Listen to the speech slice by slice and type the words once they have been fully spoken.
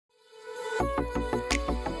Hi,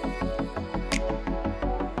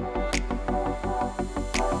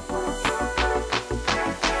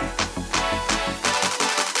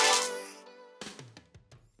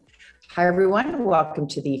 everyone. Welcome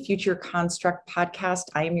to the Future Construct podcast.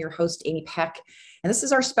 I am your host, Amy Peck, and this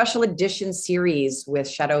is our special edition series with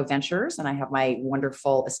Shadow Ventures. And I have my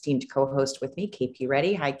wonderful, esteemed co-host with me, KP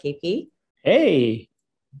Reddy. Hi, KP. Hey,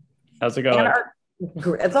 how's it going?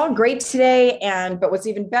 It's all great today. But what's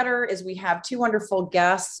even better is we have two wonderful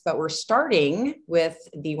guests, but we're starting with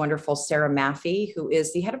the wonderful Sara Maffey, who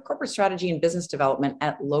is the head of corporate strategy and business development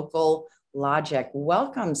at Localhippo.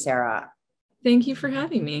 Welcome, Sara. Thank you for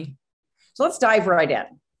having me. So let's dive right in.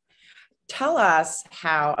 Tell us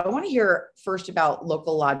how, I want to hear first about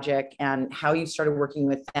Localhippo and how you started working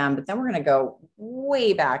with them, but then we're going to go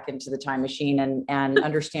way back into the time machine and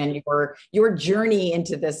understand your journey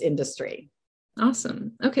into this industry.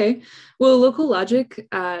 Awesome. Okay. Well,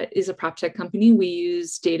 Localhippo is a PropTech company. We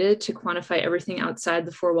use data to quantify everything outside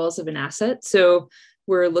the four walls of an asset. So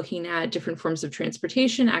we're looking at different forms of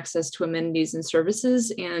transportation, access to amenities and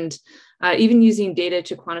services, and even using data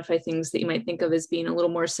to quantify things that you might think of as being a little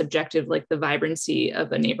more subjective, like the vibrancy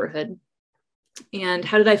of a neighborhood. And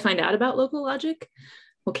how did I find out about Localhippo?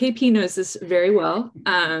 Well, KP knows this very well.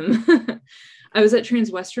 I was at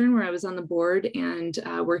Transwestern, where I was on the board and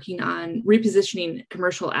working on repositioning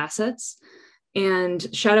commercial assets. And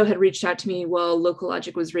Shadow had reached out to me while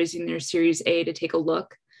Localhippo was raising their Series A to take a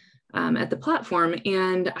look at the platform.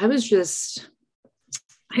 And I was just,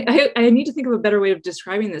 I need to think of a better way of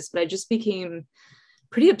describing this, but I just became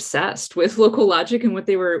pretty obsessed with Localhippo and what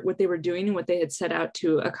they were doing and what they had set out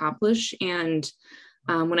to accomplish. And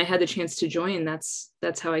when I had the chance to join, that's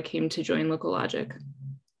how I came to join Localhippo.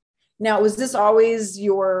 Now, was this always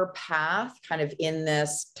your path kind of in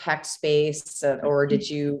this tech space, or did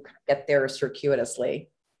you get there circuitously?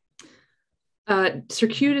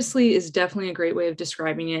 Circuitously is definitely a great way of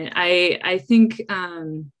describing it. I think,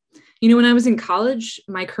 when I was in college,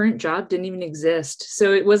 my current job didn't even exist.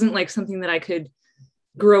 So it wasn't like something that I could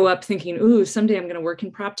grow up thinking, ooh, someday I'm going to work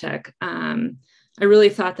in PropTech. I really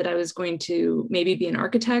thought that I was going to maybe be an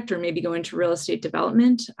architect or maybe go into real estate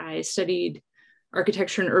development. I studied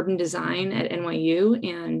architecture and urban design at NYU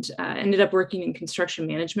and ended up working in construction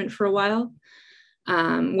management for a while.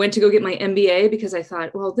 Went to go get my MBA because I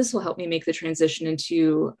thought, well, this will help me make the transition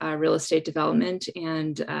into real estate development.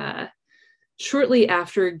 And shortly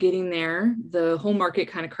after getting there, the whole market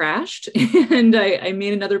kind of crashed and I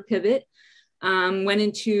made another pivot, went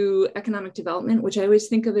into economic development, which I always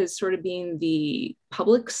think of as sort of being the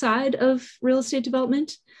public side of real estate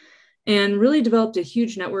development, and really developed a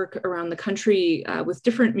huge network around the country with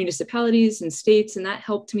different municipalities and states. And that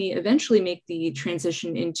helped me eventually make the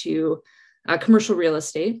transition into commercial real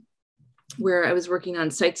estate, where I was working on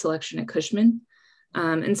site selection at Cushman.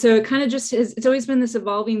 And so it kind of just it's always been this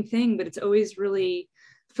evolving thing, but it's always really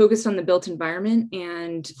focused on the built environment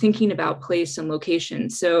and thinking about place and location.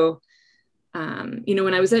 So,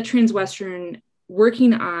 when I was at Transwestern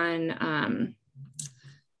working on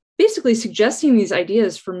basically suggesting these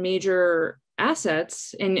ideas for major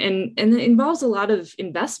assets, and it involves a lot of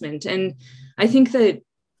investment. And I think that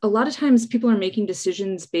a lot of times people are making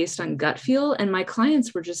decisions based on gut feel, and my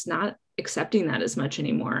clients were just not accepting that as much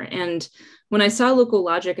anymore. And when I saw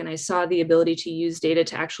Localhippo and I saw the ability to use data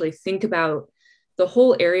to actually think about the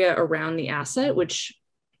whole area around the asset, which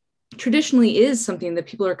traditionally is something that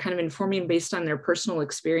people are kind of informing based on their personal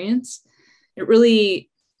experience, it really,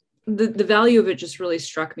 the value of it just really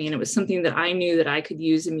struck me. And it was something that I knew that I could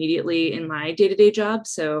use immediately in my day-to-day job.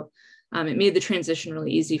 So it made the transition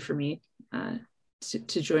really easy for me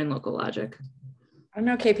to join Localhippo. I don't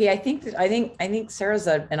know, KP. I think Sarah's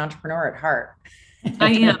an entrepreneur at heart.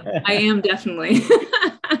 I am definitely.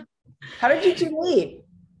 How did you two meet?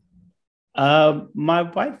 My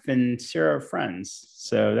wife and Sarah are friends,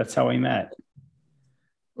 so that's how we met.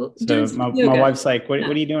 Well, so my wife's like, what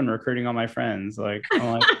are you doing recruiting all my friends? Like,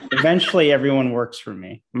 I'm like, eventually everyone works for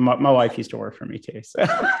me. My wife used to work for me too. So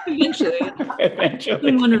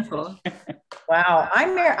eventually. Wonderful. Wow. I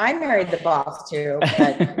married the boss too,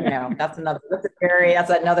 but that's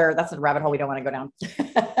a rabbit hole we don't want to go down.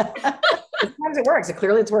 Sometimes it works.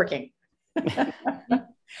 Clearly it's working.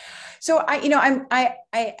 So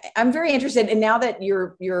I'm very interested. And now that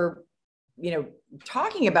you're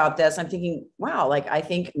talking about this, I'm thinking, wow, like, I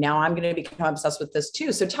think now I'm going to become obsessed with this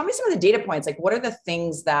too. So tell me some of the data points, like what are the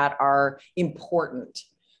things that are important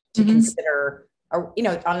to consider,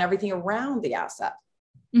 on everything around the asset?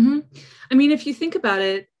 I mean, if you think about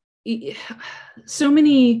it, so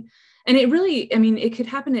many, and it really, I mean, it could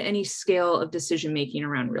happen at any scale of decision-making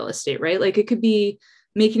around real estate, right? Like it could be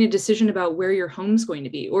making a decision about where your home's going to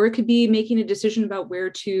be, or it could be making a decision about where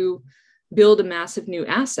to build a massive new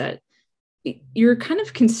asset. You're kind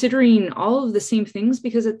of considering all of the same things,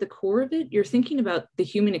 because at the core of it, you're thinking about the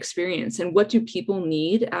human experience and what do people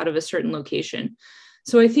need out of a certain location.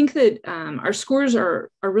 So I think that our scores are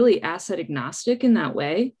really asset agnostic in that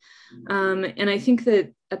way. And I think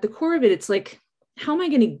that at the core of it, it's like, how am I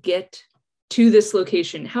going to get to this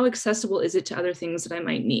location? How accessible is it to other things that I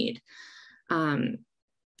might need?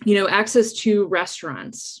 Access to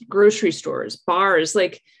restaurants, grocery stores, bars.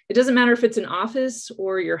 Like, it doesn't matter if it's an office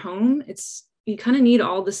or your home. You kind of need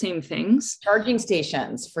all the same things. Charging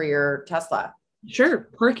stations for your Tesla. Sure.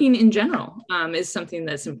 Parking in general is something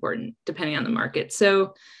that's important depending on the market.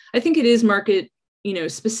 So I think it is market,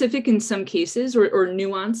 specific in some cases, or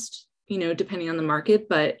nuanced, depending on the market.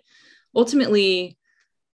 But ultimately,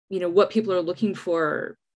 what people are looking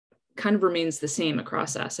for kind of remains the same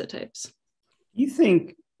across asset types. You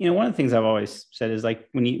think, one of the things I've always said is, like,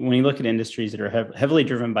 when you look at industries that are heavily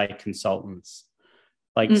driven by consultants,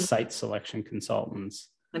 like site selection consultants,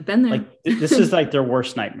 I've been there. Like, this is like their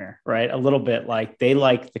worst nightmare, right? A little bit like they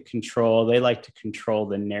like the control. They like to control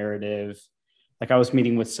the narrative. Like, I was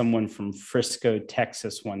meeting with someone from Frisco,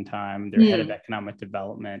 Texas one time, their head of economic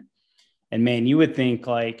development. And man, you would think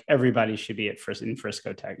like everybody should be in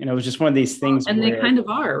Frisco Tech. It was just one of these things. And they kind of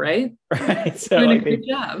are, right? Right. So doing like a good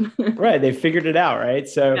job. Right. They figured it out. Right.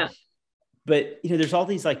 So, yeah. But, there's all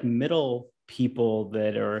these like middle people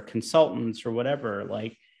that are consultants or whatever.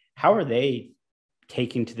 Like, how are they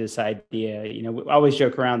taking to this idea? We always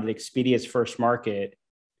joke around that Expedia's first market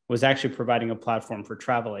was actually providing a platform for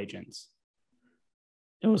travel agents.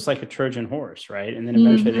 It was like a Trojan horse, right? And then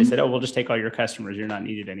eventually they said, oh, we'll just take all your customers. You're not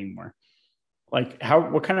needed anymore. Like,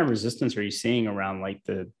 what kind of resistance are you seeing around like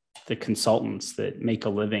the consultants that make a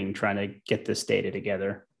living trying to get this data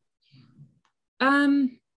together?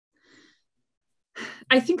 I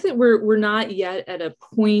think that we're not yet at a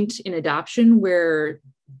point in adoption where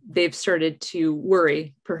they've started to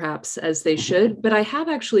worry, perhaps, as they should. But I have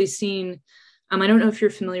actually seen, I don't know if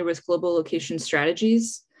you're familiar with Global Location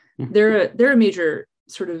Strategies. They're a major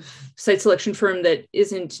sort of site selection firm that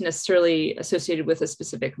isn't necessarily associated with a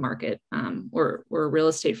specific market or a real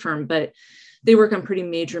estate firm, but they work on pretty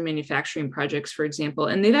major manufacturing projects, for example.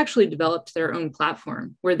 And they've actually developed their own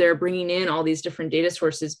platform where they're bringing in all these different data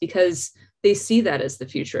sources because they see that as the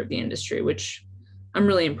future of the industry, which I'm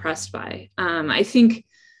really impressed by. I think,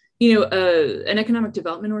 an economic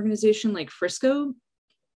development organization like Frisco,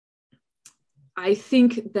 I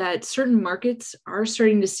think that certain markets are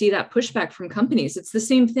starting to see that pushback from companies. It's the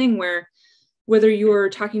same thing where whether you're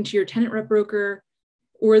talking to your tenant rep broker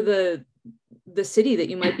or the city that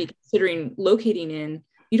you might be considering locating in,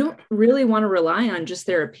 you don't really want to rely on just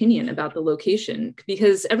their opinion about the location,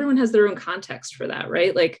 because everyone has their own context for that,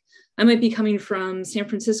 right? Like, I might be coming from San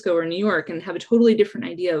Francisco or New York and have a totally different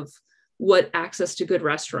idea of what access to good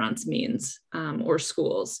restaurants means, or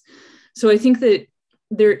schools. So I think that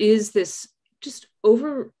there is this just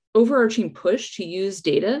overarching push to use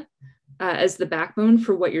data as the backbone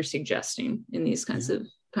for what you're suggesting in these kinds of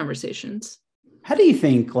conversations. How do you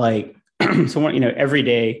think, like, every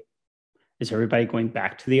day, is everybody going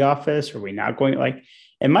back to the office? Are we not going? Like,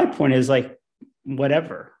 and my point is, like,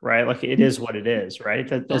 whatever, right? Like, it is what it is, right?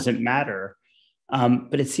 That doesn't matter.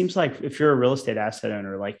 But it seems like if you're a real estate asset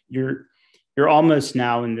owner, like, you're almost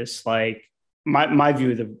now in this, like, my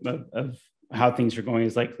view of how things are going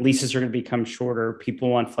is like leases are going to become shorter. People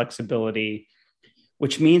want flexibility,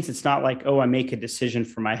 which means it's not like, oh, I make a decision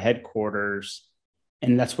for my headquarters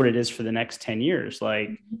and that's what it is for the next 10 years. Like,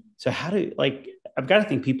 so I've got to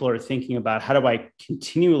think people are thinking about, how do I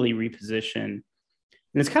continually reposition? And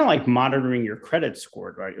it's kind of like monitoring your credit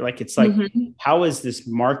score, right? Like, it's like, how is this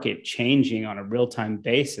market changing on a real-time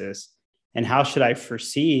basis? And how should I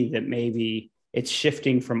foresee that maybe it's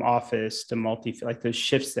shifting from office to like those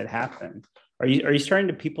shifts that happen? Are you starting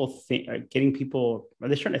to are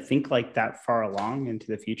they starting to think like that far along into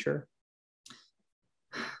the future?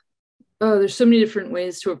 Oh, there's so many different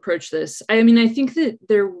ways to approach this. I mean, I think that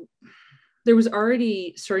there was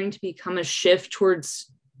already starting to become a shift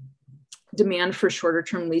towards demand for shorter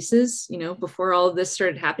term leases, before all of this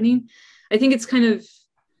started happening. I think it's kind of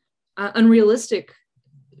unrealistic,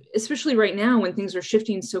 especially right now when things are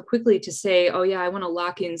shifting so quickly, to say, oh yeah, I want to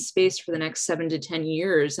lock in space for the next 7 to 10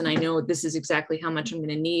 years. And I know this is exactly how much I'm going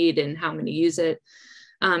to need and how I'm going to use it.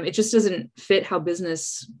 It just doesn't fit how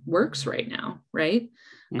business works right now, right?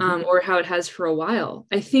 Or how it has for a while.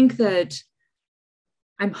 I think that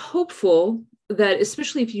I'm hopeful that,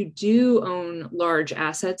 especially if you do own large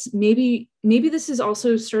assets, maybe this is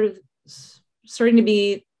also sort of starting to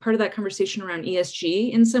be part of that conversation around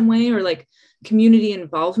ESG in some way, or like community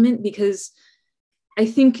involvement, because I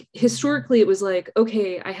think historically it was like,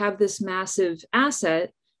 okay, I have this massive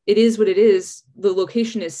asset. It is what it is. The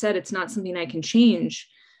location is set. It's not something I can change.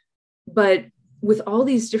 But with all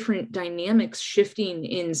these different dynamics shifting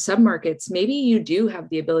in submarkets, maybe you do have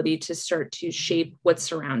the ability to start to shape what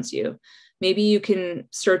surrounds you. Maybe you can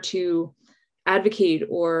start to advocate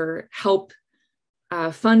or help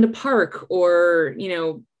fund a park, or, you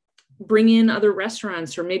know, bring in other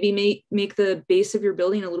restaurants, or maybe make the base of your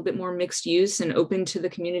building a little bit more mixed use and open to the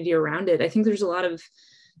community around it. I think there's a lot of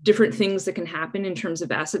different things that can happen in terms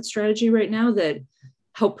of asset strategy right now that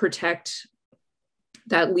help protect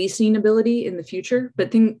that leasing ability in the future.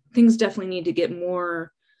 But things definitely need to get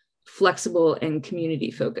more flexible and community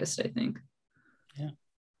focused, I think.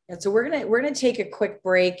 Yeah, so we're gonna take a quick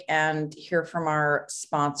break and hear from our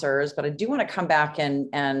sponsors, but I do want to come back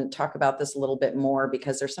and talk about this a little bit more,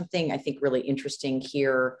 because there's something I think really interesting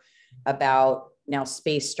here about now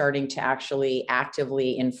space starting to actually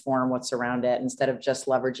actively inform what's around it, instead of just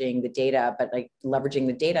leveraging the data, but like leveraging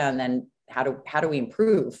the data and then how do we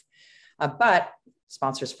improve? But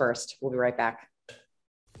sponsors first. We'll be right back.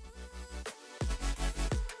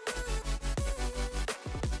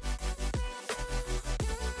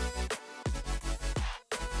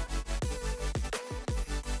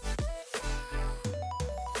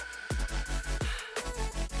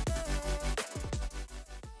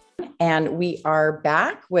 And we are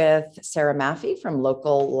back with Sara Maffey from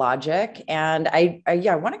Localhippo. And I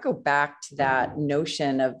want to go back to that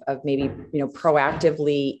notion of maybe, you know,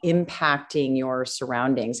 proactively impacting your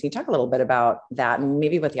surroundings. Can you talk a little bit about that and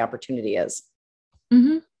maybe what the opportunity is?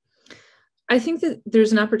 Mm-hmm. I think that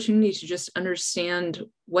there's an opportunity to just understand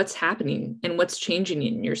what's happening and what's changing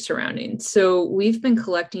in your surroundings. So we've been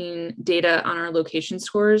collecting data on our location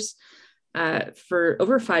scores for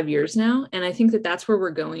over 5 years now. And I think that that's where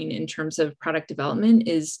we're going in terms of product development,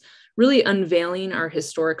 is really unveiling our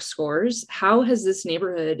historic scores. How has this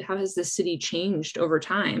neighborhood, how has this city changed over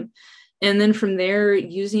time? And then from there,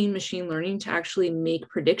 using machine learning to actually make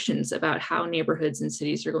predictions about how neighborhoods and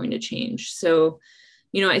cities are going to change. So,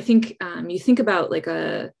 you know, I think you think about like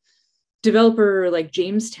a developer like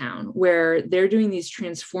Jamestown, where they're doing these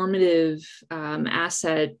transformative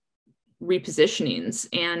asset repositionings.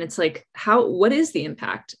 And it's like, what is the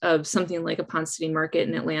impact of something like a Ponce City Market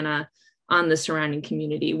in Atlanta on the surrounding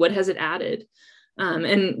community? What has it added?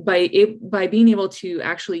 And by being able to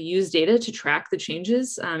actually use data to track the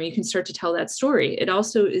changes, you can start to tell that story. It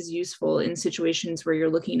also is useful in situations where you're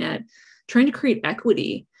looking at trying to create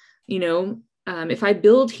equity. You know, if I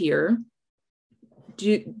build here,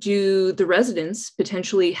 do the residents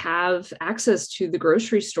potentially have access to the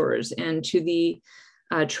grocery stores and to the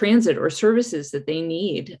transit or services that they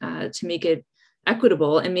need to make it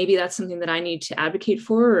equitable? And maybe that's something that I need to advocate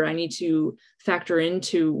for, or I need to factor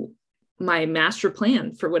into my master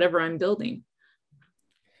plan for whatever I'm building.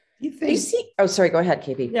 You think? Oh, sorry. Go ahead,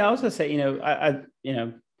 KP. Yeah, I was gonna say, I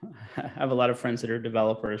have a lot of friends that are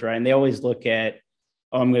developers, right? And they always look at,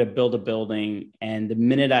 oh, I'm going to build a building, and the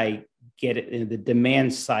minute I get it, the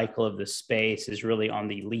demand cycle of the space is really on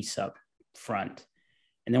the lease up front.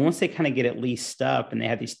 And then once they kind of get it leased up and they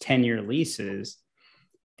have these 10-year leases,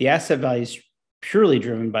 the asset value is purely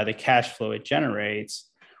driven by the cash flow it generates,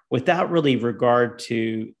 without really regard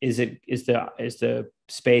to is the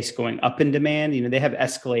space going up in demand. You know, they have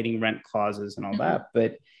escalating rent clauses and all that,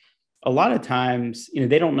 but a lot of times, you know,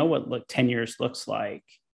 they don't know what 10 years looks like,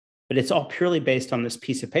 but it's all purely based on this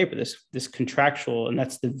piece of paper, this contractual, and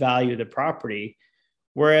that's the value of the property.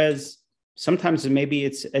 Whereas sometimes maybe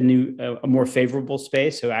it's a more favorable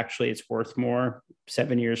space, so actually it's worth more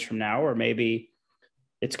 7 years from now, or maybe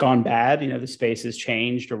it's gone bad, you know, the space has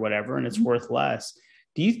changed or whatever, and it's worth less.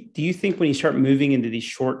 Do you think when you start moving into these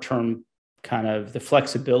short-term kind of the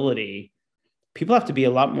flexibility, people have to be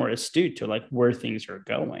a lot more astute to like where things are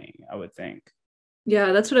going, I would think?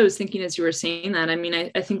 Yeah, that's what I was thinking as you were saying that. I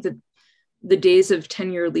mean, I think that the days of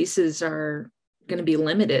 10-year leases are going to be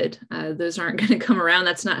limited. Those aren't going to come around.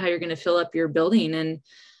 That's not how you're going to fill up your building. And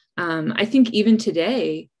I think even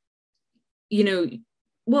today, you know,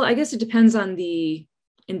 well, I guess it depends on the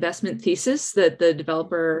investment thesis that the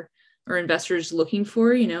developer or investor is looking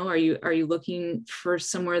for. You know, are you looking for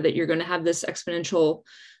somewhere that you're going to have this exponential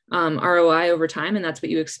ROI over time, and that's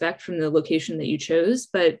what you expect from the location that you chose?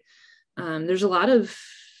 But there's a lot of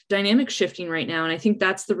dynamic shifting right now, and I think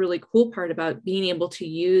that's the really cool part about being able to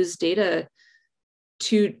use data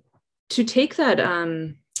to take that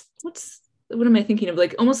what am I thinking of,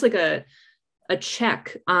 like almost like a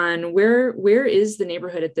check on where is the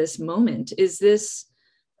neighborhood at this moment. Is this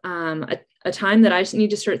a time that I just need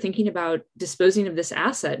to start thinking about disposing of this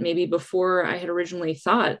asset, maybe before I had originally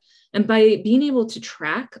thought. And by being able to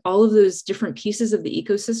track all of those different pieces of the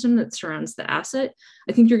ecosystem that surrounds the asset,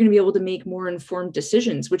 I think you're going to be able to make more informed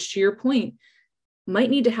decisions, which, to your point, might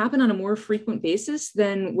need to happen on a more frequent basis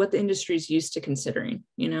than what the industry is used to considering,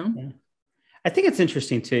 you know? Yeah. I think it's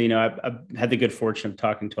interesting too. You know, I've had the good fortune of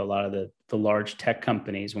talking to a lot of the large tech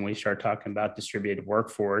companies when we start talking about distributed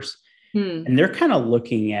workforce, and they're kind of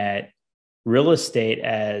looking at real estate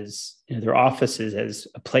as, you know, their offices as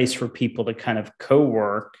a place for people to kind of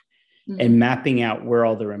co-work and mapping out where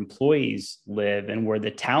all their employees live and where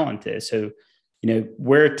the talent is. So, you know,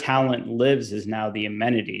 where talent lives is now the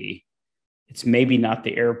amenity. It's maybe not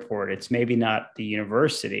the airport. It's maybe not the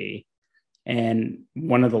university. And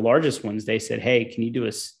one of the largest ones, they said, hey,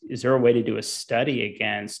 is there a way to do a study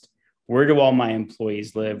against where do all my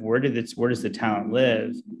employees live? Where does the talent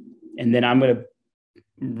live? And then I'm going to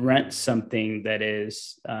rent something that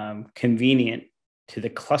is convenient to the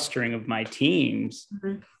clustering of my teams.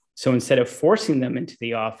 So instead of forcing them into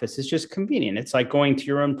the office, it's just convenient. It's like going to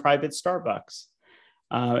your own private Starbucks,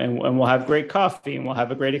 and we'll have great coffee and we'll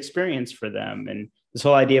have a great experience for them. And this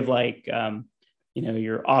whole idea of like, you know,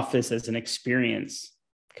 your office as an experience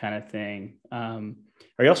kind of thing.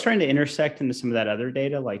 Are y'all starting to intersect into some of that other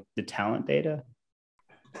data, like the talent data?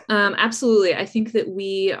 Absolutely. I think that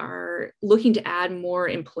we are looking to add more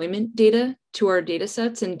employment data to our data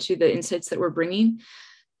sets and to the insights that we're bringing.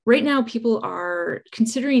 Right now, people are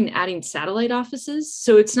considering adding satellite offices.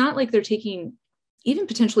 So it's not like they're taking even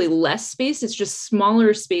potentially less space. It's just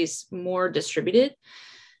smaller space, more distributed.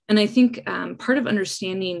 And I think part of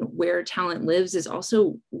understanding where talent lives is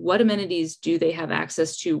also what amenities do they have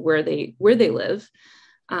access to where they live.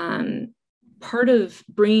 Part of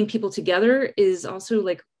bringing people together is also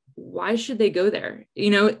like, why should they go there?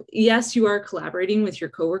 You know, yes, you are collaborating with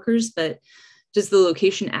your coworkers, but does the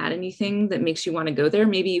location add anything that makes you want to go there?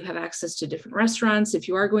 Maybe you have access to different restaurants. If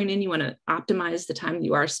you are going in, you want to optimize the time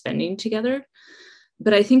you are spending together.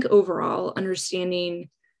 But I think overall, understanding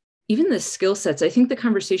even the skill sets, I think the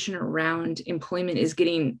conversation around employment is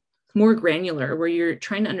getting more granular, where you're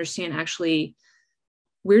trying to understand actually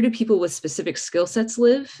where do people with specific skill sets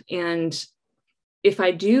live? And if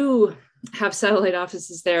I do have satellite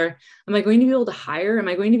offices there, am I going to be able to hire? Am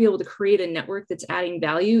I going to be able to create a network that's adding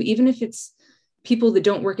value, even if it's people that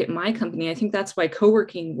don't work at my company? I think that's why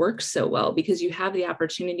co-working works so well, because you have the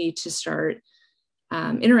opportunity to start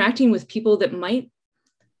interacting with people that might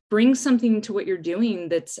bring something to what you're doing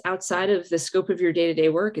that's outside of the scope of your day-to-day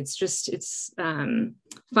work. It's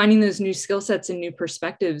finding those new skill sets and new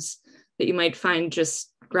perspectives that you might find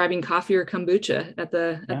just grabbing coffee or kombucha at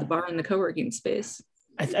the bar in the co-working space.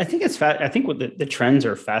 I think I think what the trends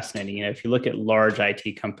are fascinating. You know, if you look at large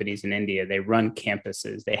IT companies in India, they run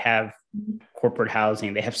campuses, they have corporate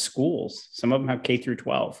housing, they have schools. Some of them have K through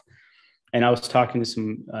 12. And I was talking to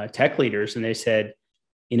some tech leaders, and they said,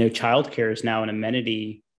 you know, childcare is now an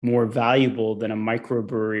amenity more valuable than a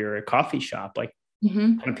microbrewery or a coffee shop. Like,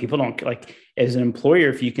 people don't like, as an employer,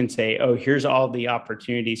 if you can say, oh, here's all the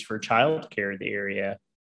opportunities for childcare in the area,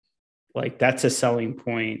 like that's a selling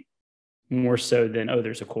point more so than, oh,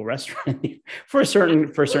 there's a cool restaurant for a certain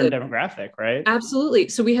demographic, right? Absolutely.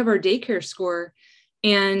 So we have our daycare score.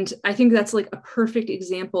 And I think that's like a perfect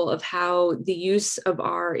example of how the use of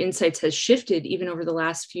our insights has shifted even over the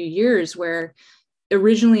last few years, where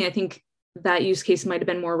originally I think that use case might have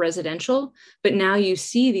been more residential, but now you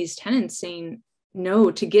see these tenants saying, no,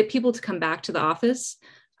 to get people to come back to the office,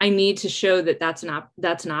 I need to show that that's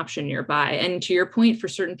an option nearby. And to your point, for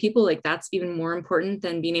certain people, like that's even more important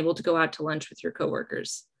than being able to go out to lunch with your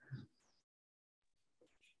coworkers.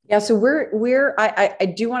 Yeah, so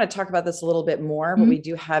I do want to talk about this a little bit more, but we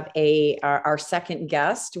do have our second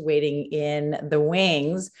guest waiting in the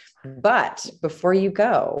wings. But before you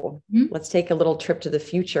go, let's take a little trip to the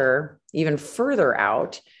future, even further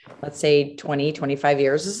out, let's say 20, 25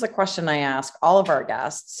 years. This is a question I ask all of our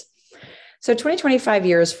guests. So 20, 25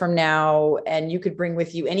 years from now, and you could bring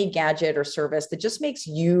with you any gadget or service that just makes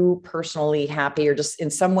you personally happy or just in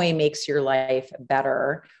some way makes your life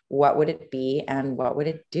better. What would it be and what would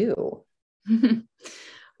it do?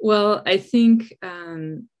 Well, I think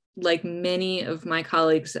like many of my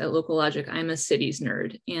colleagues at Localhippo, I'm a cities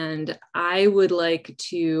nerd, and I would like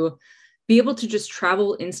to be able to just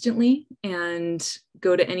travel instantly and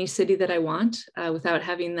go to any city that I want without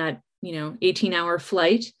having that, 18-hour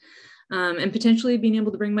flight. And potentially being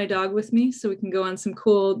able to bring my dog with me so we can go on some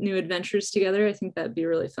cool new adventures together. I think that'd be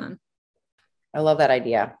really fun. I love that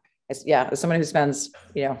idea. As someone who spends,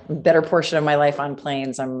 a better portion of my life on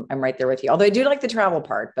planes, I'm right there with you. Although I do like the travel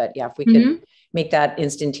part, but yeah, if make that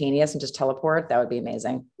instantaneous and just teleport, that would be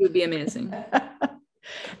amazing. It would be amazing.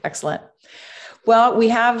 Excellent. Well, we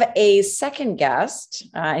have a second guest,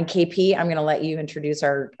 and KP, I'm going to let you introduce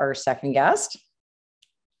our second guest.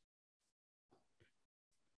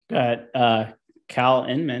 Got Cal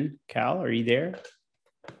Inman. Cal, are you there?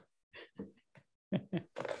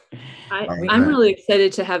 I'm really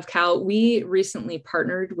excited to have Cal. We recently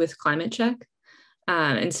partnered with ClimateCheck.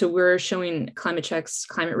 And so we're showing ClimateCheck's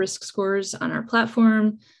climate risk scores on our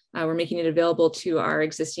platform. We're making it available to our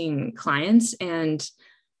existing clients. And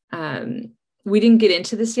we didn't get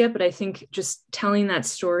into this yet, but I think just telling that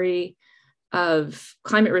story of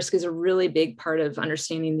climate risk is a really big part of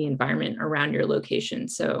understanding the environment around your location.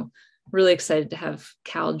 So really excited to have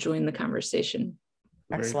Cal join the conversation.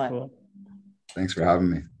 Excellent. Cool. Thanks for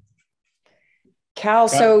having me. Cal,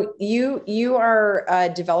 so you are a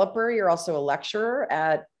developer. You're also a lecturer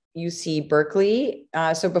at UC Berkeley.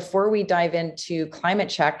 So before we dive into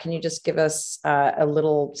ClimateCheck, can you just give us a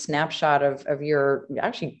little snapshot of your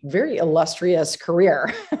actually very illustrious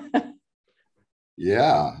career?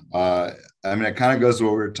 Yeah. I mean, it kind of goes to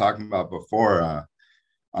what we were talking about before,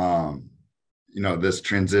 this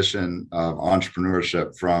transition of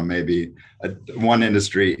entrepreneurship from maybe one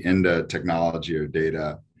industry into technology or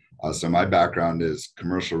data. So my background is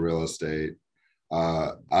commercial real estate.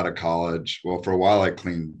 Out of college, well, for a while I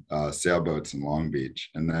cleaned sailboats in Long Beach,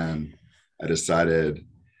 and then I decided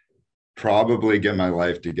probably get my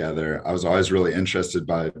life together. I was always really interested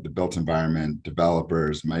by the built environment,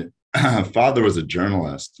 developers. My father was a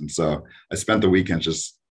journalist, and so I spent the weekend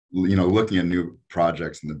just looking at new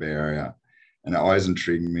projects in the Bay Area, and it always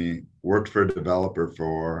intrigued me. Worked for a developer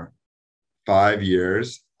for 5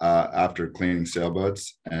 years after cleaning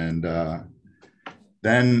sailboats, and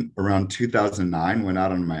then around 2009, went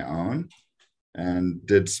out on my own and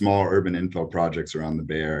did small urban infill projects around the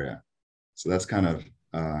Bay Area. So that's kind of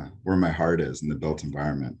where my heart is in the built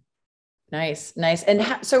environment. Nice.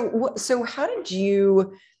 And so how did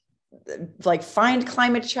you find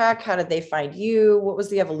ClimateCheck? How did they find you? What was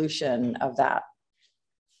the evolution of that?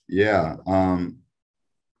 Yeah.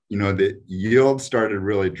 The yield started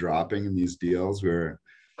really dropping in these deals. We were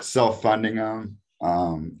self-funding them.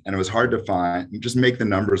 And it was hard to just make the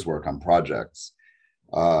numbers work on projects.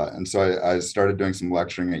 And so I started doing some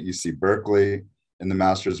lecturing at UC Berkeley in the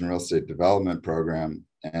Master's in Real Estate Development program.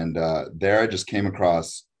 And there I just came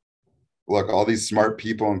across, all these smart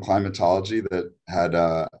people in climatology that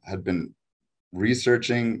had been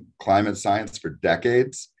researching climate science for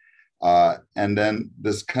decades. And then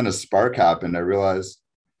this kind of spark happened. I realized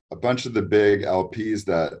a bunch of the big LPs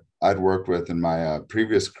that I'd worked with in my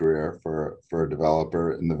previous career for a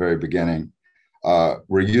developer in the very beginning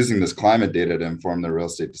were using this climate data to inform their real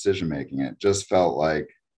estate decision-making. It just felt like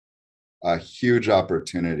a huge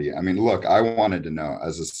opportunity. I mean, I wanted to know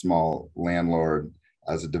as a small landlord,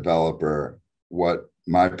 as a developer, what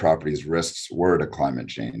my property's risks were to climate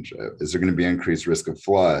change. Is there going to be increased risk of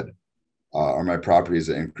flood? Are my properties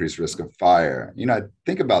at increased risk of fire? I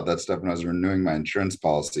think about that stuff when I was renewing my insurance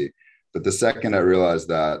policy. But the second I realized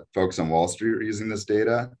that folks on Wall Street were using this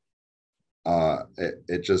data,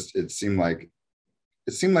 it seemed like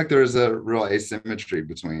there was a real asymmetry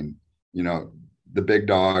between, the big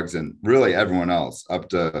dogs and really everyone else, up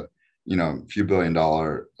to, a few $billion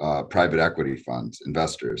private equity funds,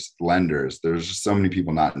 investors, lenders. There's just so many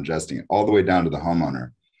people not ingesting it, all the way down to the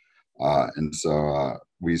homeowner. And so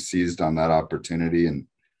we seized on that opportunity, and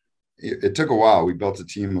it took a while. We built a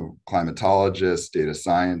team of climatologists, data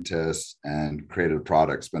scientists, and created a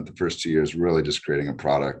product. Spent the first 2 years really just creating a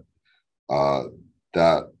product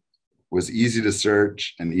that was easy to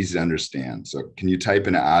search and easy to understand. So can you type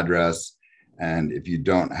in an address? And if you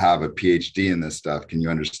don't have a PhD in this stuff, can you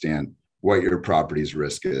understand what your property's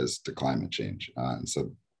risk is to climate change? And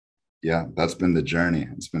so, yeah, that's been the journey.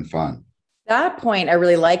 It's been fun. That point I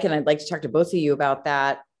really like, and I'd like to talk to both of you about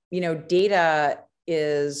that. Data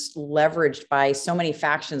is leveraged by so many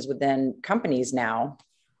factions within companies now,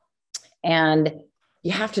 and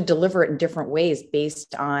you have to deliver it in different ways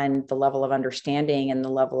based on the level of understanding and the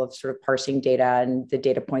level of sort of parsing data, and the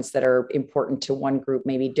data points that are important to one group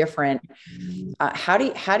may be different. How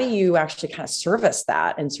do you actually kind of service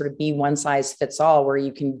that and sort of be one size fits all, where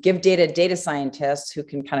you can give data scientists who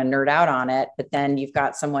can kind of nerd out on it, but then you've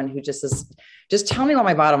got someone who just tell me what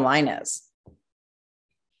my bottom line is?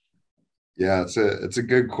 Yeah, it's a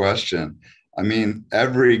good question. I mean,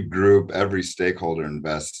 every group, every stakeholder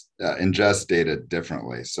ingests data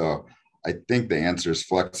differently. So I think the answer is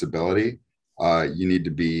flexibility. You need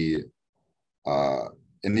to be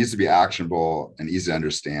it needs to be actionable and easy to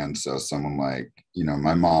understand. So someone like,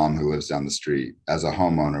 my mom who lives down the street as a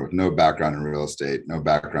homeowner with no background in real estate, no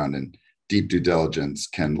background in deep due diligence,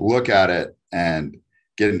 can look at it and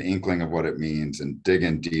get an inkling of what it means and dig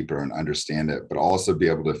in deeper and understand it, but also be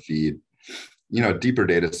able to feed, deeper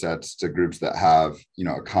data sets to groups that have,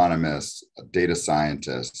 economists, data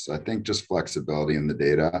scientists. I think just flexibility in the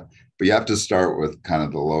data, but you have to start with kind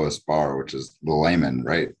of the lowest bar, which is the layman,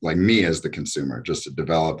 right? Like me as the consumer, just a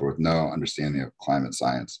developer with no understanding of climate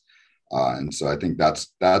science. And so I think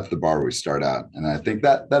that's the bar we start at. And I think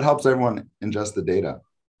that helps everyone ingest the data.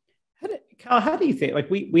 Cal, how do you think, like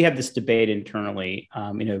we have this debate internally,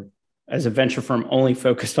 as a venture firm only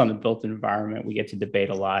focused on the built environment, we get to debate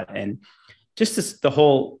a lot. And just the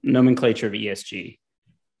whole nomenclature of ESG,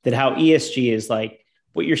 that how ESG is like,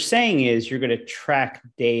 what you're saying is you're going to track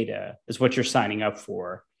data is what you're signing up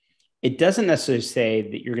for. It doesn't necessarily say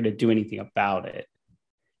that you're going to do anything about it.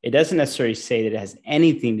 It doesn't necessarily say that it has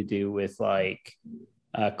anything to do with like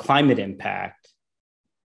climate impact,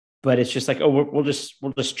 but it's just like, oh, we'll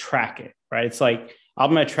just track it, right? It's like,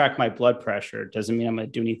 I'm going to track my blood pressure. It doesn't mean I'm going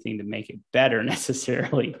to do anything to make it better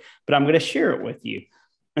necessarily, but I'm going to share it with you.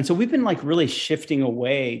 And so we've been like really shifting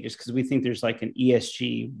away just because we think there's like an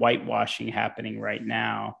ESG whitewashing happening right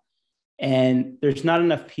now. And there's not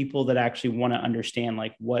enough people that actually want to understand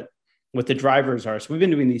like what the drivers are. So we've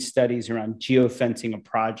been doing these studies around geofencing a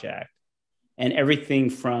project and everything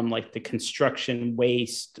from like the construction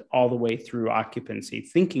waste all the way through occupancy,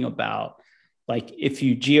 thinking about like if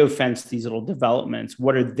you geofence these little developments,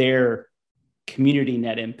 what are their community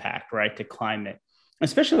net impact, right, to climate,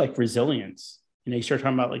 especially like resilience. You start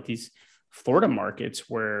talking about like these Florida markets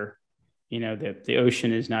where, the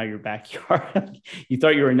ocean is now your backyard. You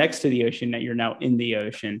thought you were next to the ocean, that you're now in the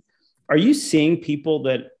ocean. Are you seeing people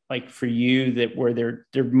that like for you that where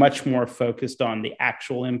they're much more focused on the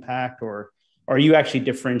actual impact, or are you actually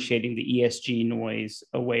differentiating the ESG noise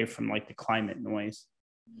away from like the climate noise?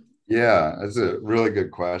 Yeah, that's a really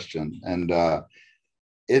good question. And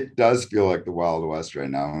it does feel like the Wild West right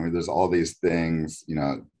now. I mean, there's all these things,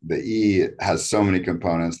 the E has so many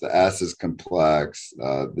components, the S is complex,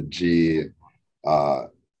 the G,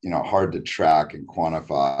 hard to track and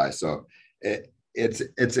quantify. So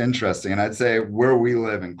it's interesting. And I'd say where we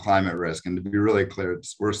live in climate risk, and to be really clear,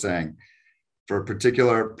 we're saying for a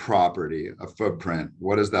particular property, a footprint,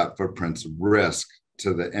 what is that footprint's risk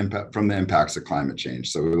to the impact from the impacts of climate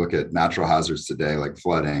change? So we look at natural hazards today, like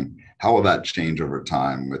flooding. How will that change over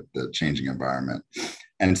time with the changing environment?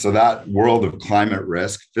 And so that world of climate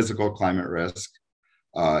risk, physical climate risk,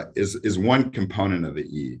 is one component of the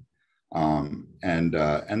E.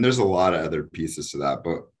 And there's a lot of other pieces to that.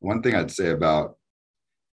 But one thing I'd say about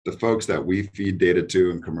the folks that we feed data to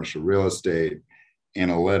in commercial real estate,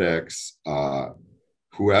 analytics,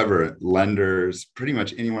 whoever, lenders, pretty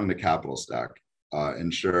much anyone in the capital stack,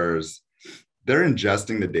 insurers, they're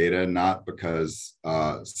ingesting the data not because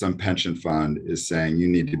some pension fund is saying you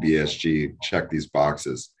need to be ESG, check these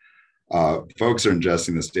boxes. Folks are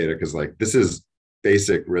ingesting this data because like this is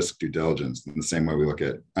basic risk due diligence in the same way we look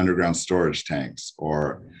at underground storage tanks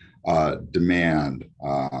or demand,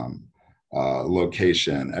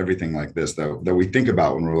 location, everything like this that we think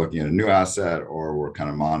about when we're looking at a new asset or we're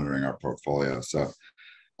kind of monitoring our portfolio. So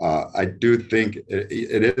I do think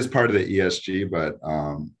it is part of the ESG, but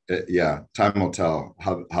time will tell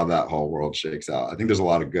how that whole world shakes out. I think there's a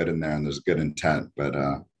lot of good in there and there's good intent, but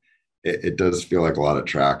it does feel like a lot of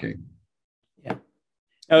tracking. Yeah.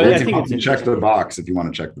 I think it's check the box if you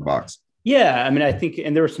want to check the box. Yeah. I mean, I think,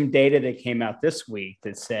 and there was some data that came out this week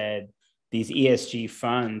that said these ESG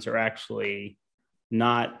funds are actually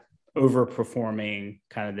not overperforming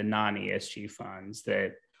kind of the non-ESG funds,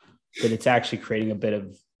 that it's actually creating a bit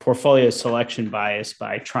of portfolio selection bias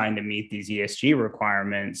by trying to meet these ESG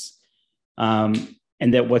requirements. And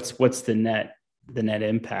that what's the net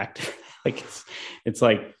impact? Like it's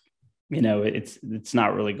like, it's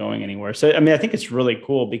not really going anywhere. So, I mean, I think it's really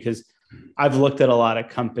cool because I've looked at a lot of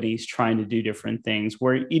companies trying to do different things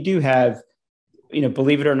where you do have,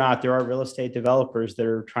 believe it or not, there are real estate developers that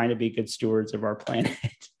are trying to be good stewards of our planet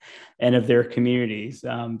and of their communities.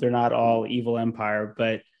 They're not all evil empire,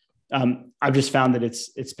 but I've just found that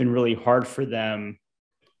it's been really hard for them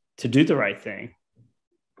to do the right thing,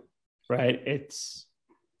 right? It's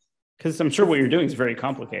because I'm sure what you're doing is very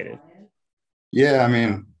complicated. Yeah, I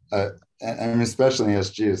mean, especially in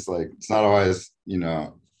ESG, it's like it's not always,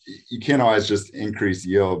 you can't always just increase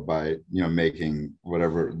yield by making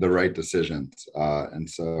whatever the right decisions, and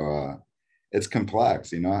so it's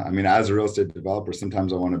complex. I mean, as a real estate developer,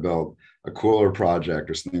 sometimes I want to build a cooler project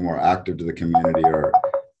or something more active to the community, or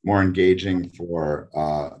more engaging for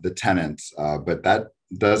the tenants, but that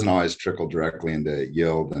doesn't always trickle directly into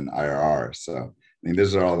yield and IRR. So I mean, this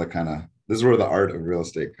is where the art of real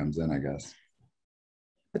estate comes in, I guess.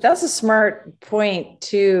 But that's a smart point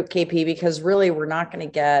too, KP, because really we're not going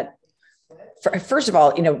to get, first of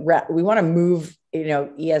all, we want to move,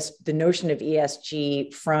 the notion of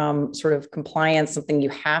ESG from sort of compliance, something you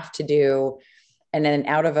have to do, and then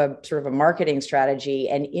out of a sort of a marketing strategy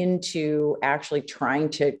and into actually trying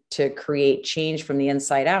to create change from the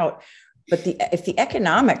inside out. But if the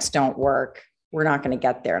economics don't work, we're not going to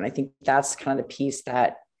get there. And I think that's kind of the piece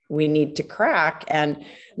that we need to crack. And I'm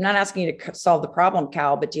not asking you to solve the problem,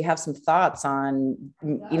 Cal, but do you have some thoughts on,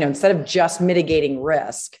 instead of just mitigating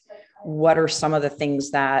risk, what are some of the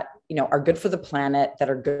things that, are good for the planet, that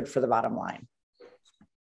are good for the bottom line?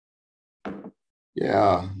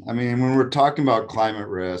 Yeah. I mean, when we're talking about climate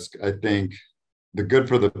risk, I think the good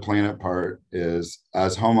for the planet part is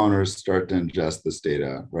as homeowners start to ingest this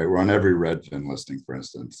data, right? We're on every Redfin listing, for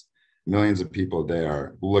instance. Millions of people there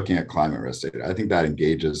are looking at climate risk data. I think that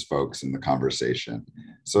engages folks in the conversation.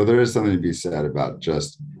 So there is something to be said about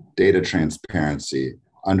just data transparency,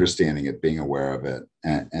 understanding it, being aware of it.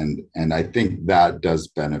 And I think that does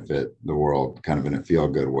benefit the world kind of in a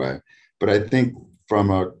feel-good way. But I think from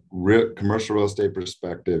a commercial real estate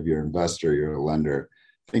perspective, you're an investor, you're a lender,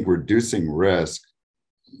 I think reducing risk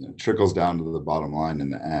trickles down to the bottom line in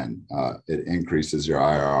the end. It increases your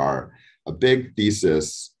IRR. A big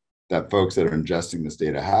thesis that folks that are ingesting this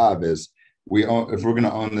data have is if we're going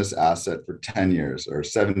to own this asset for 10 years or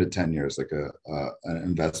 7 to 10 years, like an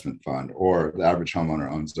investment fund, or the average homeowner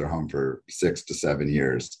owns their home for 6 to 7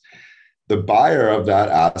 years, the buyer of that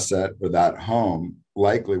asset or that home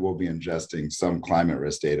likely will be ingesting some climate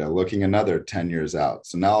risk data, looking another 10 years out.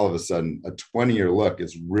 So now all of a sudden, a 20-year look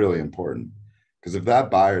is really important. Because if that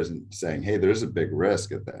buyer isn't saying, hey, there's a big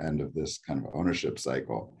risk at the end of this kind of ownership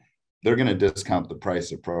cycle, they're going to discount the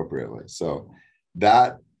price appropriately. So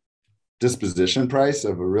that disposition price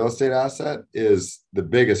of a real estate asset is the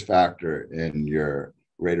biggest factor in your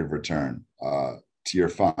rate of return to your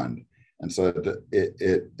fund. And so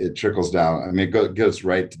it trickles down. I mean, it goes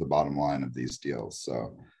right to the bottom line of these deals.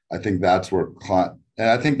 So I think that's where, and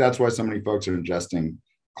I think that's why so many folks are ingesting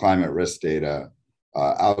climate risk data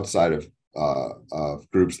outside of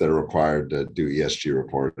groups that are required to do ESG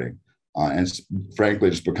reporting. And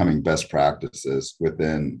frankly, just becoming best practices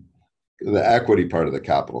within the equity part of the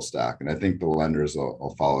capital stack. And I think the lenders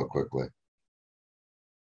will follow quickly.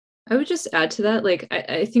 I would just add to that, like,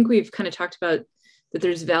 I think we've kind of talked about that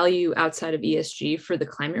there's value outside of ESG for the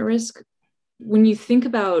climate risk. When you think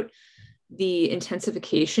about the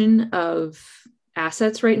intensification of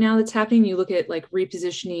assets right now that's happening, you look at like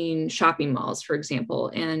repositioning shopping malls, for example,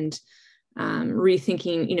 and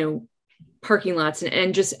rethinking, parking lots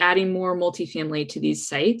and just adding more multifamily to these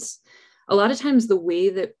sites. A lot of times the way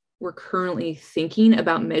that we're currently thinking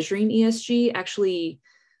about measuring ESG actually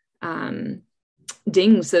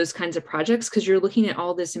dings those kinds of projects, because you're looking at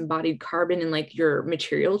all this embodied carbon and like your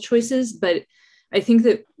material choices. But I think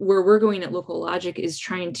that where we're going at Local Logic is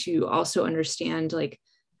trying to also understand like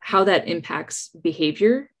how that impacts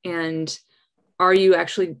behavior, and are you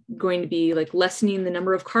actually going to be like lessening the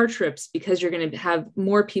number of car trips because you're going to have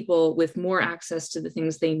more people with more access to the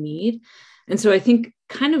things they need. And so I think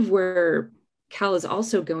kind of where Cal is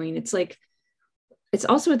also going, it's like, it's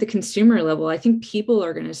also at the consumer level. I think people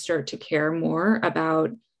are going to start to care more about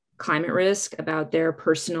climate risk, about their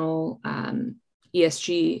personal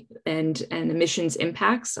ESG and emissions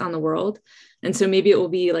impacts on the world. And so maybe it will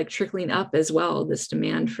be like trickling up as well, this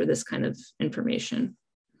demand for this kind of information.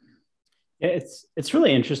 Yeah, it's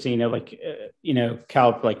really interesting,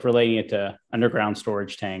 Cal, like relating it to underground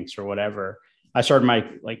storage tanks or whatever. I started my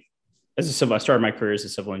career as a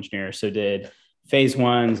civil engineer. So did phase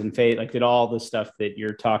ones and did all the stuff that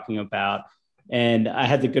you're talking about. And I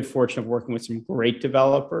had the good fortune of working with some great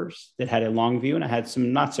developers that had a long view. And I had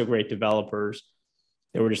some not so great developers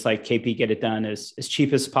that were just like, KP, get it done as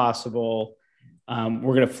cheap as possible.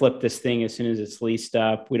 We're going to flip this thing as soon as it's leased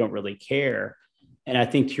up. We don't really care. And I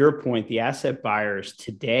think to your point, the asset buyers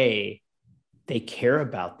today, they care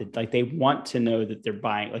about that. Like they want to know that they're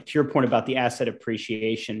buying, like to your point about the asset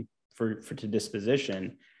appreciation for to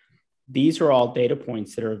disposition. These are all data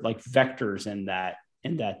points that are like vectors in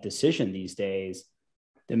that decision these days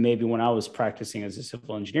that maybe when I was practicing as a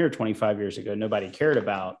civil engineer 25 years ago, nobody cared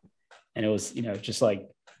about. And it was, just like,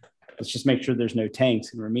 let's just make sure there's no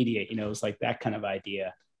tanks and remediate, it was like that kind of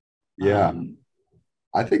idea. Yeah.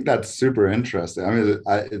 I think that's super interesting. I mean,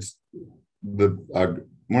 it's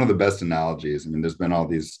one of the best analogies. I mean, there's been all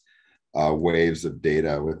these waves of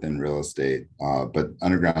data within real estate. But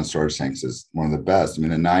underground storage tanks is one of the best. I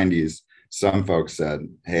mean, in the 90s, some folks said,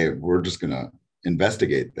 hey, we're just going to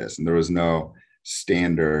investigate this. And there was no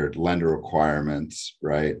standard lender requirements,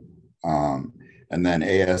 right? And then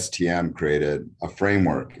ASTM created a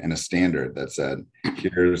framework and a standard that said,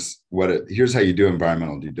 here's how you do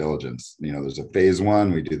environmental due diligence. You know, there's a phase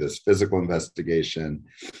one, we do this physical investigation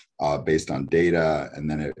based on data. And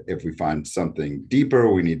then if we find something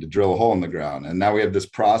deeper, we need to drill a hole in the ground. And now we have this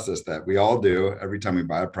process that we all do every time we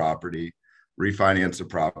buy a property, refinance a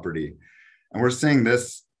property. And we're seeing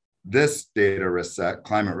this data risk set,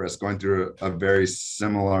 climate risk, going through a very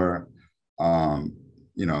similar,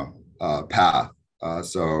 path.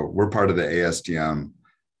 So we're part of the ASTM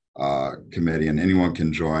committee, and anyone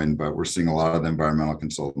can join, but we're seeing a lot of the environmental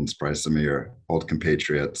consultants, probably some of your old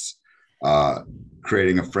compatriots,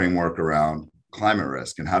 creating a framework around climate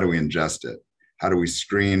risk and how do we ingest it? How do we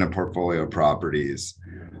screen a portfolio of properties?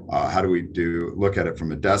 How do we look at it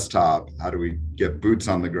from a desktop? How do we get boots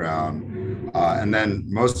on the ground? And then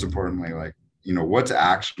most importantly, what's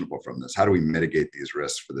actionable from this? How do we mitigate these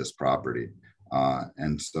risks for this property?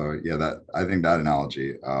 And so, I think that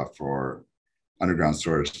analogy for underground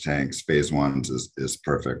storage tanks, phase ones is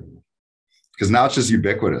perfect. Because now it's just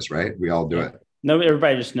ubiquitous, right? We all do it. No,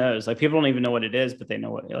 everybody just knows. Like, people don't even know what it is, but they know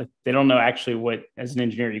what. Like, they don't know actually what, as an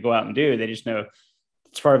engineer, you go out and do. They just know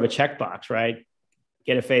it's part of a checkbox, right?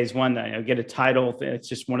 Get a phase one, get a title. It's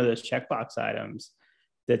just one of those checkbox items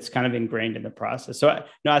that's kind of ingrained in the process. So,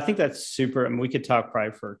 I think that's super. I mean, we could talk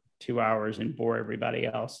probably for 2 hours and bore everybody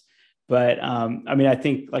else. But I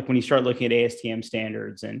think like when you start looking at ASTM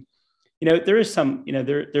standards, and there is some,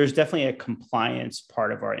 there's definitely a compliance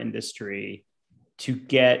part of our industry to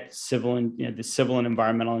get the civil and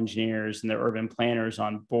environmental engineers and the urban planners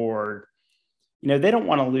on board. They don't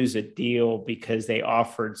want to lose a deal because they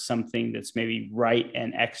offered something that's maybe right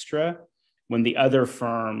and extra when the other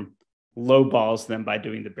firm lowballs them by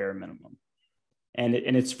doing the bare minimum. And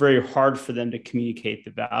it's very hard for them to communicate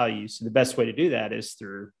the value. So the best way to do that is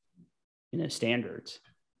through, standards.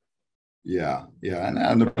 Yeah.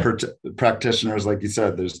 And the practitioners, like you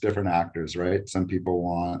said, there's different actors, right? Some people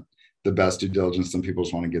want the best due diligence. Some people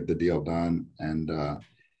just want to get the deal done. And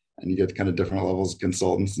you get kind of different levels of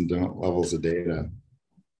consultants and different levels of data.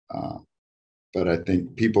 But I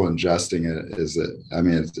think people ingesting it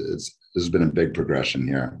there's been a big progression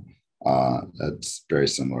here. That's very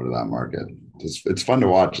similar to that market. It's fun to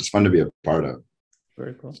watch. It's fun to be a part of.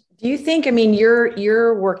 Very cool. Do you think,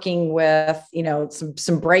 you're working with,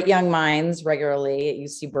 some bright young minds regularly at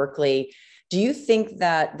UC Berkeley. Do you think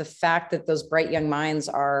that the fact that those bright young minds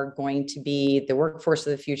are going to be the workforce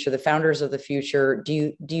of the future, the founders of the future,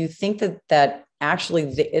 do you think that actually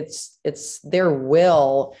it's their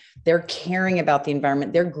will, they're caring about the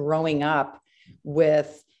environment, they're growing up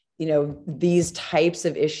with, these types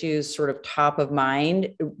of issues sort of top of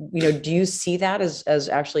mind? Do you see that as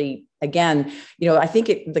actually, again, I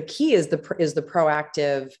think the key is the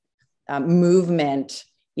proactive movement,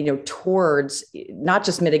 towards not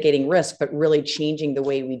just mitigating risk, but really changing the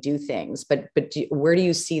way we do things. But where do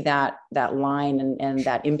you see that line and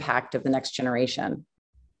that impact of the next generation?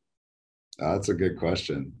 That's a good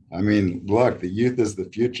question. Look, the youth is the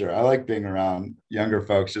future. I like being around younger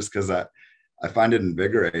folks just because I find it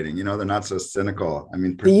invigorating. They're not so cynical.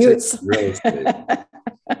 The youths. Real estate.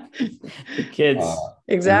 The kids.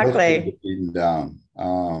 Exactly. Beaten down.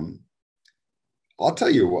 I'll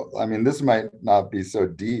tell you what, this might not be so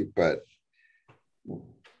deep, but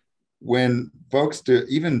when folks do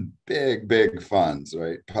even big funds,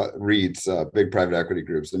 right? REITs, big private equity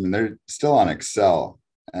groups, they're still on Excel.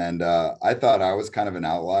 And I thought I was kind of an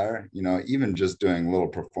outlier, even just doing little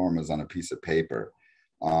pro formas on a piece of paper.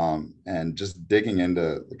 And just digging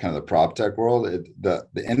into kind of the PropTech world,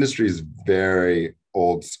 the industry is very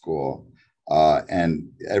old school. And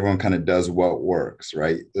everyone kind of does what works,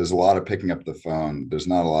 right? There's a lot of picking up the phone. There's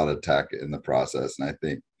not a lot of tech in the process. And I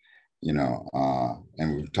think,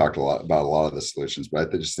 and we've talked a lot about a lot of the solutions,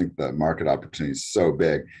 but I just think the market opportunity is so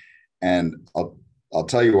big. And I'll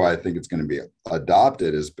tell you why I think it's going to be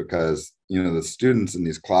adopted is because, the students in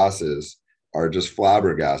these classes are just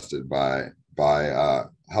flabbergasted by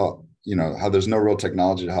how there's no real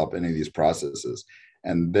technology to help any of these processes.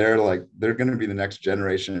 And they're going to be the next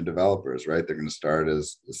generation of developers, right? They're going to start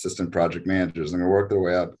as assistant project managers. They're going to work their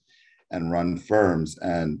way up and run firms.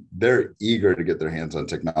 And they're eager to get their hands on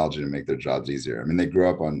technology to make their jobs easier. They grew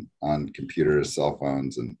up on computers, cell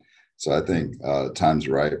phones. And so I think time's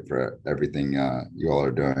right for everything you all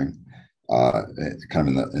are doing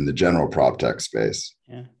kind of in the general PropTech space.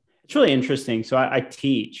 Yeah. It's really interesting. So I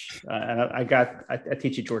teach. I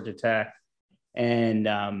teach at Georgia Tech, and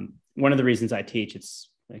one of the reasons I teach, it's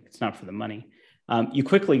not for the money. You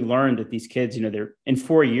quickly learn that these kids, they're in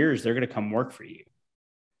 4 years, they're going to come work for you,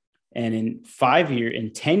 and in 5 years,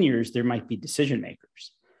 in 10 years, there might be decision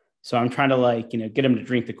makers. So I'm trying to get them to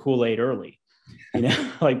drink the Kool-Aid early,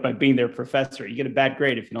 like by being their professor. You get a bad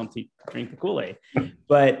grade if you don't drink the Kool-Aid,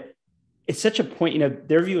 but it's such a point,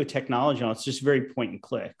 their view of technology, it's just very point and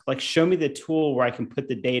click. Like, show me the tool where I can put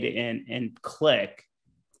the data in and click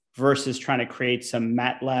versus trying to create some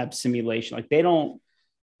MATLAB simulation. Like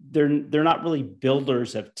they're not really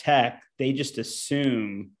builders of tech. They just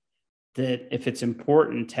assume that if it's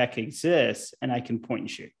important, tech exists and I can point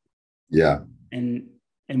and shoot. Yeah. And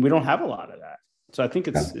we don't have a lot of that. So I think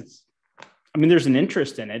there's an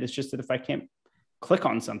interest in it. It's just that if I can't click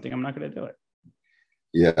on something, I'm not going to do it.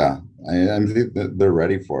 Yeah, I think that they're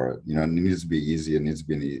ready for it. It needs to be easy. It needs to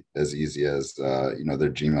be as easy as, their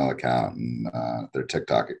Gmail account and their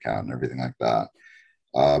TikTok account and everything like that.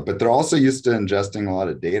 But they're also used to ingesting a lot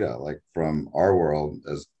of data, like from our world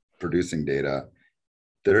as producing data.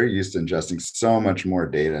 They're used to ingesting so much more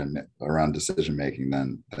data around decision making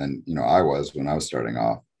than I was when I was starting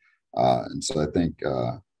off. And so I think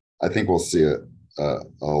we'll see a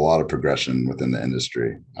lot of progression within the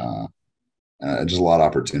industry. Just a lot of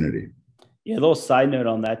opportunity. Yeah, a little side note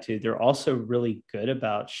on that too. They're also really good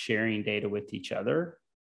about sharing data with each other.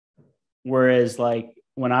 Whereas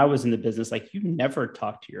when I was in the business, you never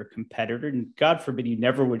talk to your competitor, and God forbid you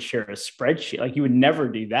never would share a spreadsheet. You would never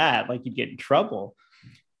do that. You'd get in trouble.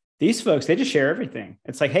 These folks, they just share everything.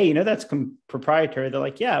 It's hey, that's proprietary. They're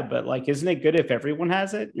yeah, but isn't it good if everyone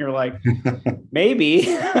has it? And you're like, maybe,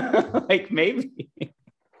 maybe.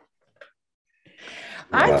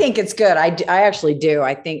 I think it's good. I actually do.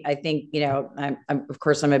 I think, I'm of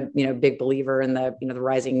course, I'm a, big believer in the, the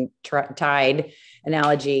rising tide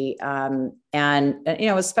analogy. And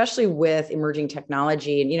especially with emerging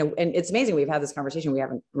technology and, and it's amazing. We've had this conversation. We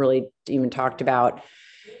haven't really even talked about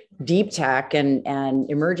deep tech and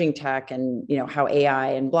emerging tech and, how AI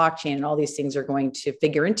and blockchain and all these things are going to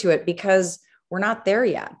figure into it, because we're not there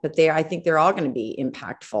yet, but I think they're all going to be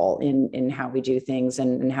impactful in how we do things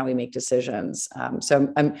and how we make decisions.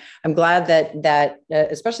 So I'm glad that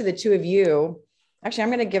especially the two of you. Actually, I'm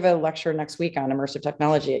going to give a lecture next week on immersive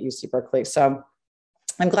technology at UC Berkeley. So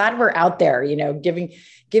I'm glad we're out there,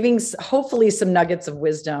 giving hopefully some nuggets of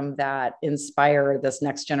wisdom that inspire this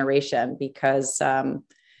next generation. Because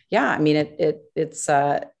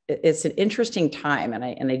it's an interesting time,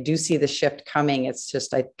 and I do see the shift coming. It's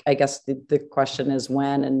just I guess the question is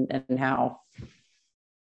when and how.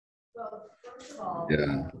 Well, first of all,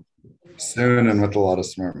 yeah, soon and with a lot of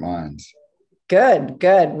smart minds. Good.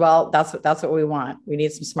 Well, that's what we want. We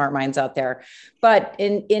need some smart minds out there. But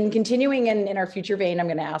in continuing in our future vein, I'm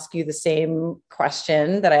going to ask you the same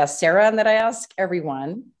question that I asked Sarah and that I ask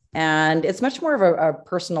everyone, and it's much more of a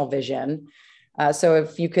personal vision. So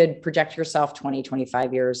if you could project yourself 20,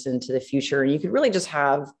 25 years into the future, and you could really just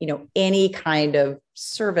have, any kind of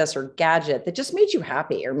service or gadget that just made you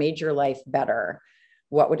happy or made your life better,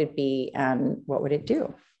 what would it be and what would it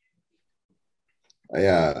do?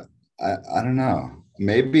 Yeah, I don't know.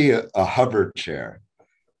 Maybe a hover chair,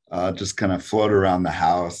 just kind of float around the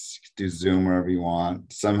house, do Zoom wherever you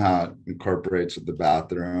want, somehow it incorporates with the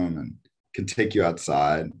bathroom and can take you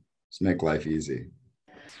outside, just make life easy.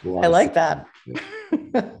 I like that.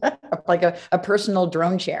 Like a personal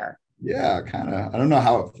drone chair. Yeah, kind of. I don't know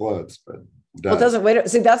how it floats, but it does. Well, it doesn't wait.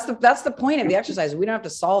 See, that's the point of the exercise. We don't have to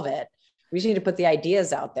solve it. We just need to put the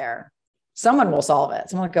ideas out there. Someone will solve it.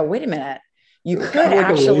 Someone will go, wait a minute, you could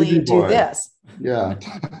actually do this. Yeah.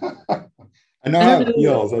 I know how it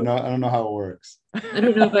feels. I don't know how it works. I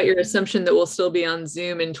don't know about your assumption that we'll still be on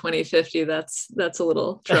Zoom in 2050. That's a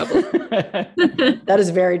little trouble. That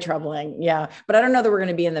is very troubling. Yeah. But I don't know that we're going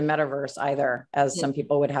to be in the metaverse either, as some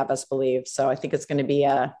people would have us believe. So I think it's going to be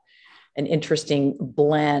an interesting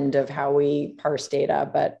blend of how we parse data,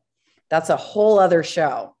 but that's a whole other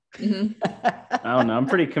show. Mm-hmm. I don't know. I'm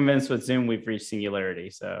pretty convinced with Zoom we've reached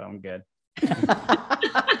singularity, so I'm good.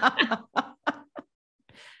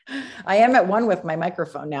 I am at one with my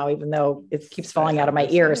microphone now, even though it keeps falling out of my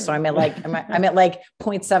ears. So I'm at like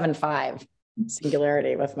 0.75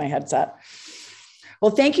 singularity with my headset.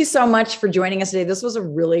 Well, thank you so much for joining us today. This was a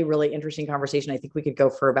really, really interesting conversation. I think we could go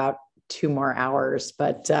for about 2 more hours,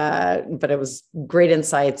 but it was great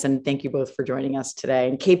insights. And thank you both for joining us today.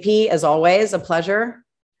 And KP, as always, a pleasure.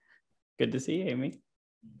 Good to see you, Amy.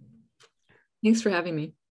 Thanks for having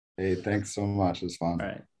me. Hey, thanks so much. It was fun. All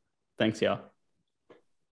right. Thanks, y'all.